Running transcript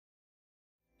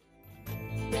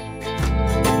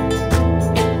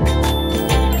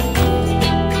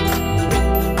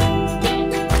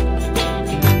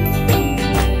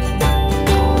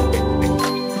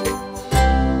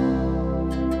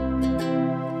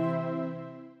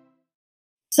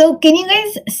So can you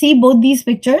guys see both these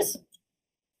pictures?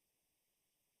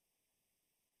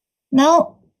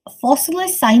 Now,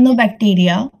 fossilized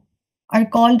cyanobacteria are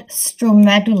called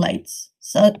stromatolites.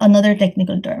 So another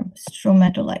technical term,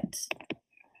 stromatolites.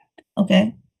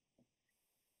 Okay.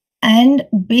 And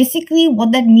basically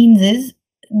what that means is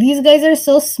these guys are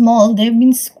so small, they've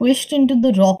been squished into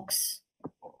the rocks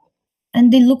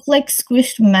and they look like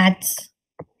squished mats.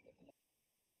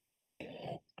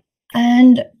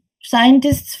 And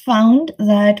scientists found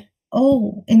that,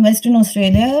 oh, in Western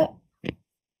Australia,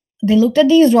 they looked at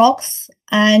these rocks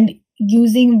and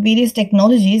using various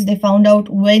technologies, they found out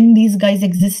when these guys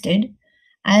existed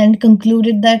and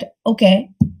concluded that, okay,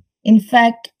 in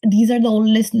fact, these are the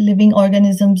oldest living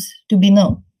organisms to be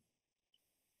known.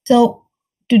 So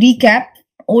to recap,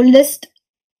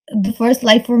 the first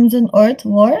life forms on Earth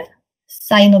were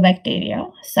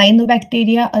cyanobacteria.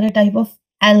 Cyanobacteria are a type of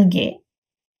algae,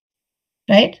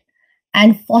 right?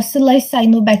 And fossilized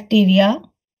cyanobacteria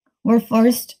were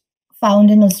first found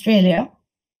in Australia,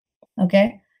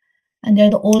 okay? And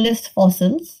they're the oldest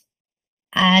fossils.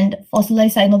 And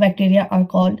fossilized cyanobacteria are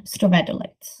called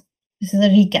stromatolites. This is a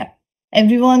recap.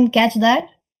 Everyone catch that?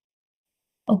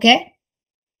 Okay?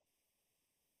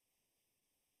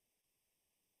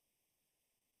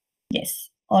 Yes,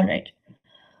 all right.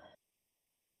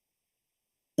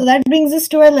 So that brings us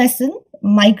to our lesson,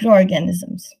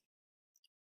 microorganisms.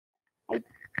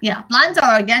 Yeah, plants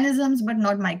are organisms, but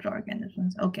not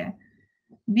microorganisms. Okay.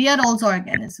 We are also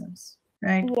organisms,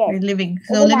 right? Yes. We're living.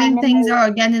 So living things are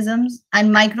organisms,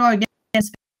 and microorganisms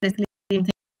basically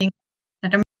things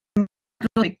that are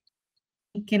microscopic,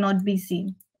 cannot be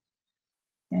seen.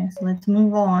 Okay, so let's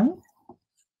move on.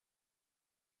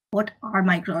 What are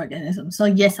microorganisms? So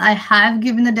yes, I have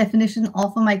given a definition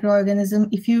of a microorganism.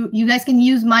 If you guys can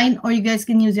use mine or you guys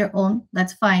can use your own,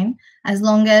 that's fine. As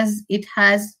long as it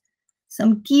has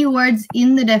some keywords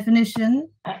in the definition,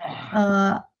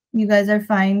 you guys are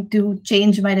fine to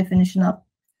change my definition up.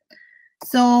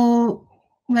 So,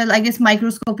 well, I guess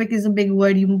microscopic is a big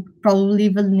word you probably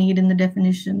will need in the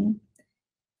definition.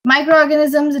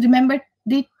 Microorganisms, remember,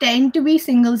 they tend to be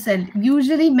single-celled.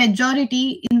 Usually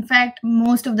majority, in fact,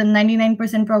 most of them,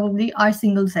 99% probably, are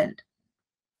single-celled,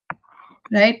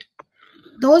 right?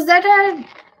 Those that are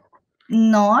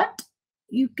not,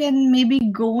 you can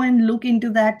maybe go and look into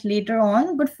that later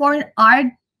on, but for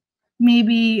our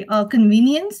maybe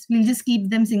convenience, we'll just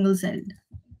keep them single-celled.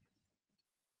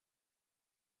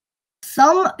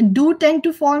 Some do tend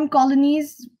to form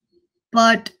colonies,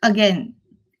 but again,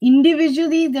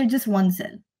 individually, they're just one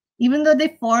cell. Even though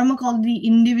they form a colony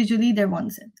individually, they're one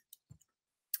cell.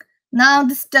 Now,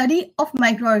 the study of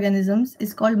microorganisms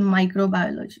is called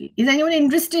microbiology. Is anyone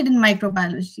interested in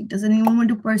microbiology? Does anyone want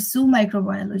to pursue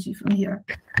microbiology from here?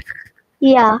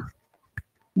 Yeah.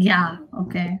 Yeah,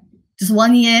 okay. Just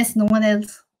one yes, no one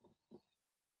else.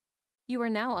 You are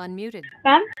now unmuted.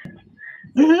 Ma'am?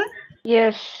 Mm-hmm.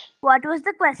 Yes. What was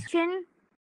the question?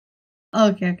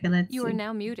 Okay, let's You see. are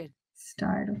now muted.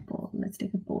 Start a poll. Let's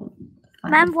take a poll.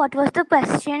 Ma'am, what was the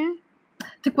question?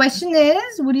 The question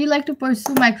is, would you like to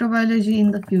pursue microbiology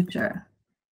in the future?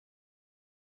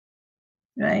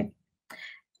 Right.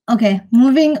 Okay,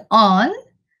 moving on.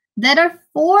 There are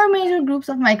 4 major groups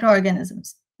of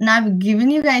microorganisms. Now I've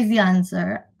given you guys the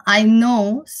answer. I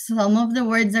know some of the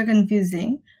words are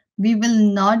confusing. We will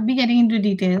not be getting into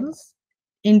details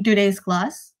in today's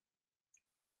class.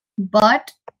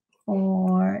 But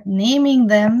for naming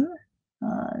them,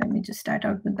 let me just start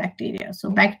out with bacteria. So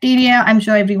bacteria, I'm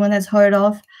sure everyone has heard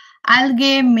of.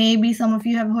 Algae, maybe some of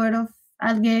you have heard of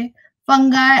algae.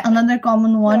 Fungi, another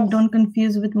common one. Yes. Don't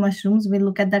confuse with mushrooms. We'll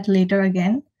look at that later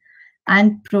again.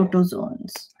 And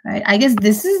protozoans, right? I guess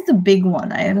this is the big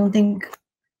one. I don't think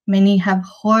many have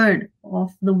heard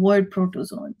of the word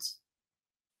protozoans.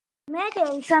 May I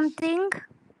tell you something?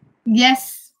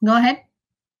 Yes, go ahead.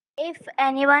 If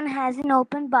anyone has an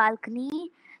open balcony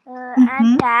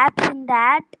and taps in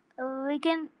that, we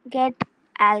can get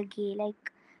algae.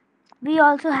 Like, we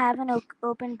also have an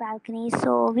open balcony,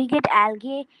 so we get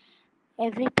algae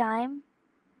every time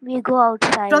we go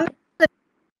outside.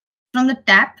 From the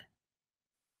tap?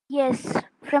 Yes,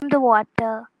 from the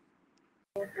water.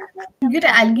 You get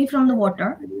algae from the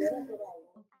water.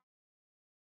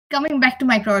 Coming back to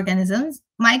microorganisms,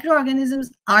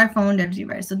 microorganisms are found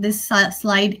everywhere. So this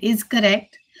slide is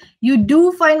correct. You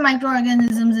do find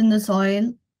microorganisms in the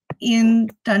soil, in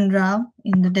tundra,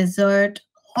 in the desert,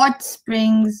 hot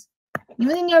springs,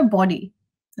 even in your body,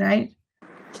 right?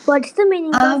 What's the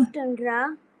meaning of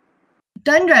tundra?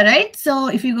 Tundra, right? So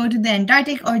if you go to the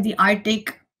Antarctic or the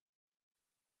Arctic,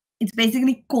 it's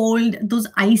basically cold, those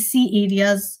icy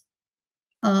areas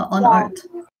on Earth.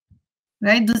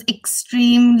 right? Those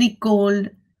extremely cold,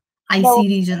 icy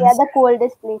regions. Yeah, the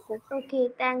coldest places. Okay,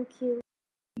 thank you.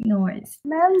 No worries.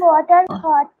 Ma'am, what are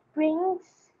hot springs?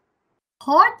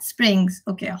 Hot springs.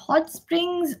 Okay, hot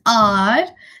springs are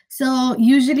so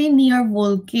usually near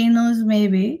volcanoes,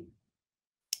 maybe.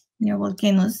 Near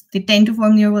volcanoes. They tend to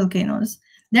form near volcanoes.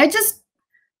 They're just,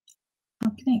 how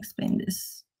can I explain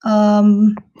this?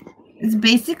 It's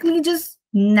basically just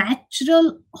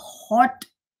natural hot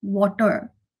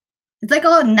water. It's like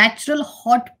a natural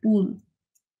hot pool.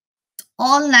 It's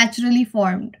all naturally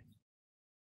formed.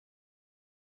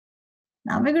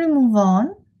 Now we're going to move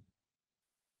on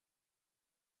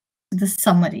to the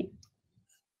summary.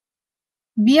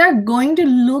 We are going to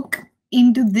look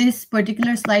into this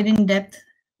particular slide in depth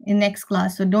in next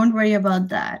class, so don't worry about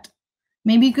that.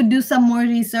 Maybe you could do some more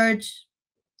research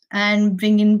and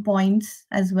bring in points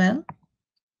as well.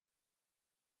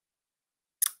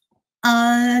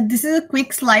 This is a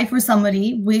quick slide for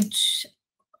summary, which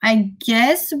I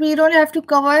guess we don't have to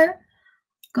cover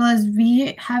because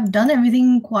we have done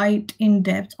everything quite in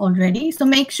depth already. So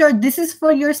make sure this is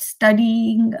for your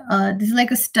studying. This is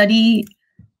like a study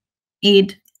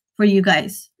aid for you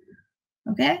guys.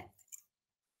 Okay.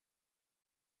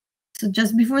 So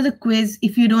just before the quiz,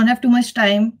 if you don't have too much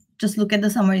time, just look at the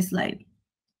summary slide.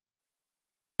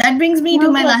 That brings me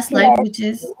to my last slide, which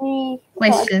is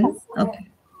questions. Okay.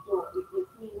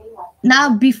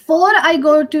 Now, before I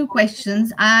go to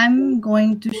questions, I'm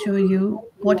going to show you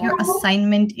what your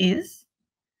assignment is.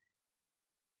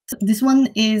 So this one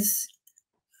is,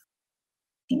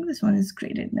 I think this one is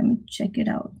graded. Let me check it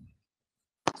out.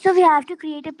 So we have to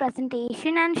create a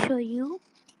presentation and show you.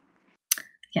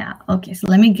 Yeah, okay, so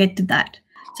let me get to that.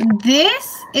 So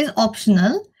this is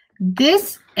optional.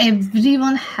 This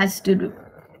everyone has to do.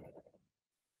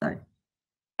 Sorry.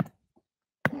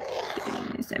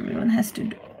 This everyone has to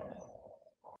do.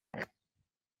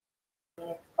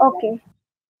 Okay.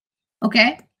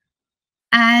 Okay.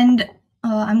 And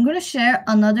I'm going to share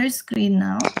another screen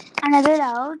now. Another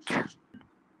out.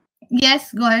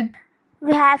 Yes, go ahead.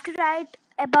 We have to write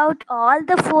about all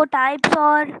the 4 types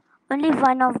or only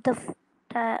one of the 4?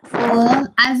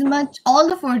 All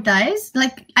the 4 types.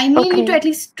 Like, I need you to at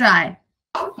least try.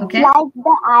 Okay. Like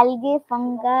the algae,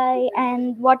 fungi,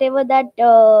 and whatever that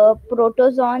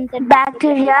protozoans and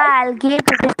bacteria, algae,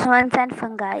 protozoans, and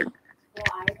fungi.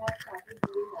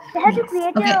 We have to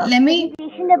create a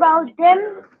presentation about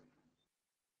them.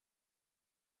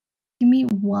 Give me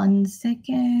 1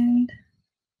 second.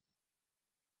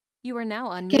 You are now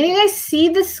unmuted. Can you guys see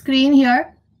the screen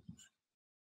here?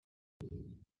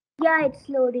 Yeah, it's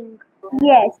loading.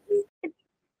 Yes.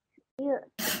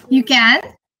 You can?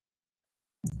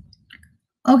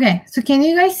 Okay, so can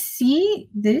you guys see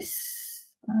this?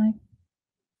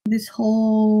 This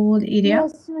whole area?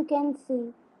 Yes, we can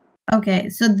see. Okay,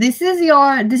 so this is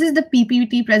the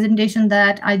PPT presentation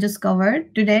that I just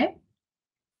covered today.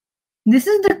 This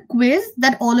is the quiz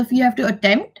that all of you have to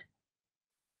attempt.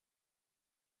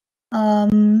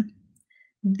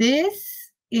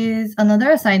 This is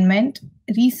another assignment.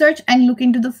 Research and look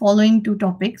into the following 2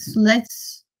 topics. So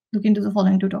let's look into the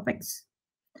following 2 topics.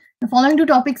 The following 2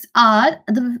 topics are,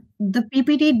 the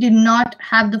PPT did not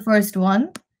have the first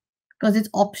one because it's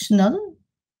optional,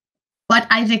 but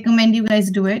I recommend you guys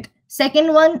do it.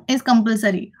 Second one is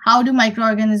compulsory. How do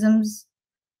microorganisms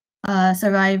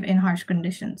survive in harsh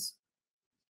conditions?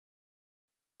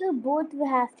 So both we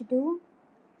have to do,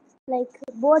 like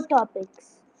both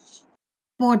topics.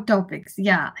 Both topics,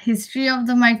 yeah. History of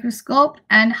the microscope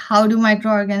and how do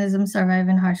microorganisms survive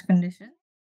in harsh conditions.